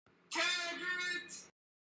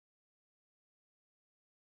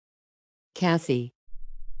Cassie.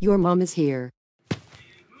 Your mom is here.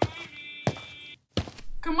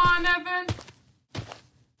 Come on, Evan.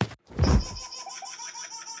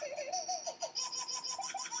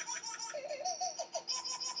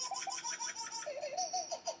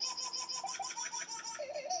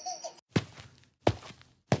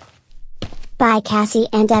 Bye, Cassie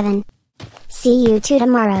and Evan. See you two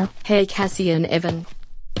tomorrow. Hey Cassie and Evan.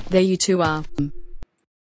 There you two are.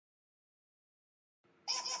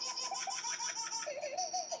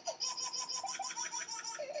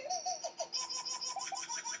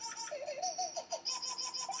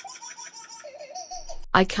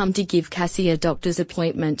 I come to give Cassie a doctor's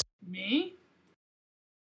appointment. Me?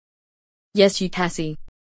 Yes, you Cassie.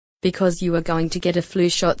 Because you are going to get a flu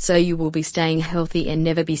shot, so you will be staying healthy and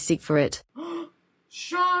never be sick for it.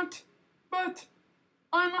 Shot? But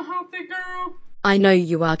I'm a healthy girl. I know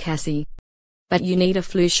you are, Cassie. But you need a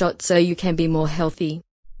flu shot so you can be more healthy.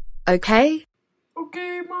 Okay?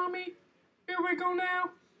 Okay, Mommy. Here we go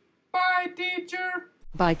now. Bye, teacher.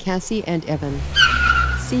 Bye, Cassie and Evan.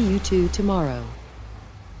 See you two tomorrow.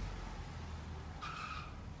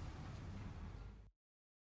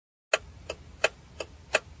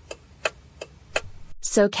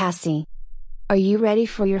 So Cassie, are you ready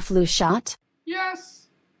for your flu shot? Yes,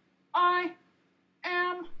 I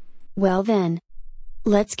am. Well then,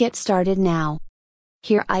 let's get started now.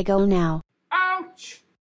 Here I go now. Ouch.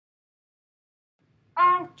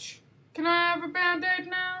 Ouch. Can I have a Band-Aid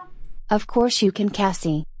now? Of course you can,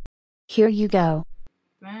 Cassie. Here you go.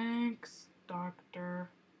 Thanks, Doctor.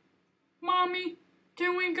 Mommy,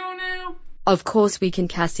 can we go now? Of course we can,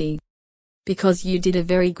 Cassie. Because you did a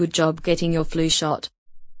very good job getting your flu shot.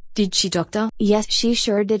 Did she, Doctor? Yes, she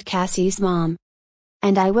sure did, Cassie's mom.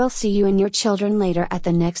 And I will see you and your children later at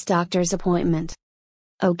the next doctor's appointment.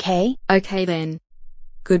 Okay? Okay then.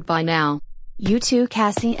 Goodbye now. You too,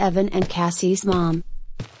 Cassie, Evan, and Cassie's mom.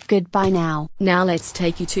 Goodbye now. Now let's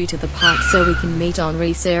take you two to the park so we can meet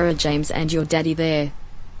Henri, Sarah, James and your daddy there.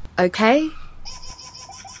 Okay?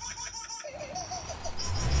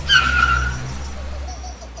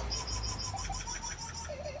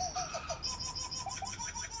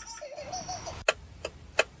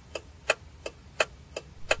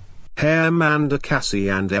 Hey Amanda, Cassie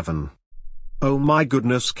and Evan. Oh my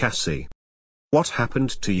goodness, Cassie. What happened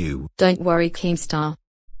to you? Don't worry, Keemstar.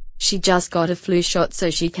 She just got a flu shot so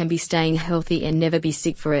she can be staying healthy and never be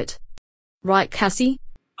sick for it. Right, Cassie?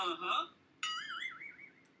 Uh-huh.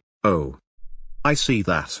 Oh. I see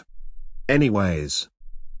that. Anyways.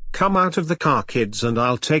 Come out of the car, kids, and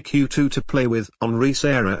I'll take you two to play with Henri,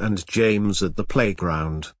 Sarah and James at the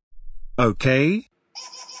playground. Okay?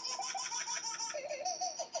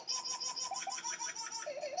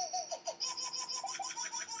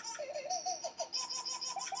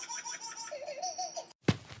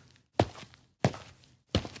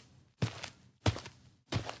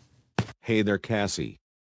 Hey there, Cassie.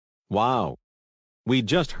 Wow. We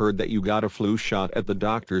just heard that you got a flu shot at the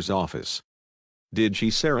doctor's office. Did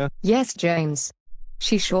she, Sarah? Yes, James.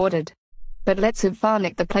 She sure did. But let's have fun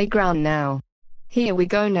at the playground now. Here we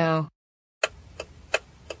go now. What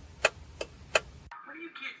are you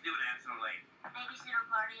kids doing out so late? Babysitter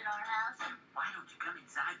party at our house. Why don't you come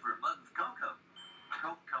inside for a mug of cocoa?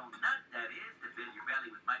 Cocoa nut, that is, to fill your belly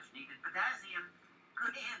with much-needed potassium.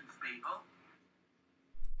 Good ends, people.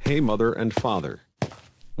 Hey, Mother and Father.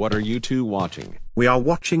 What are you two watching? We are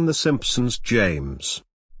watching The Simpsons, James.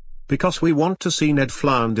 Because we want to see Ned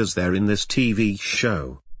Flanders there in this TV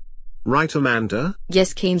show. Right, Amanda?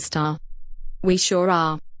 Yes, Keemstar. We sure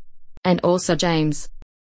are. And also James.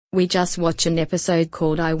 We just watched an episode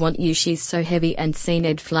called I Want You She's So Heavy and see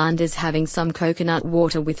Ned Flanders having some coconut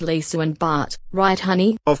water with Lisa and Bart, right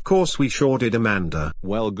honey? Of course we sure did, Amanda.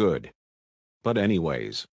 Well, good. But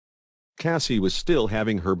anyways. Cassie was still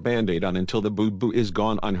having her Band-Aid on until the boo-boo is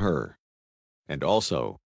gone on her. And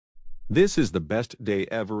also, this is the best day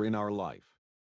ever in our life.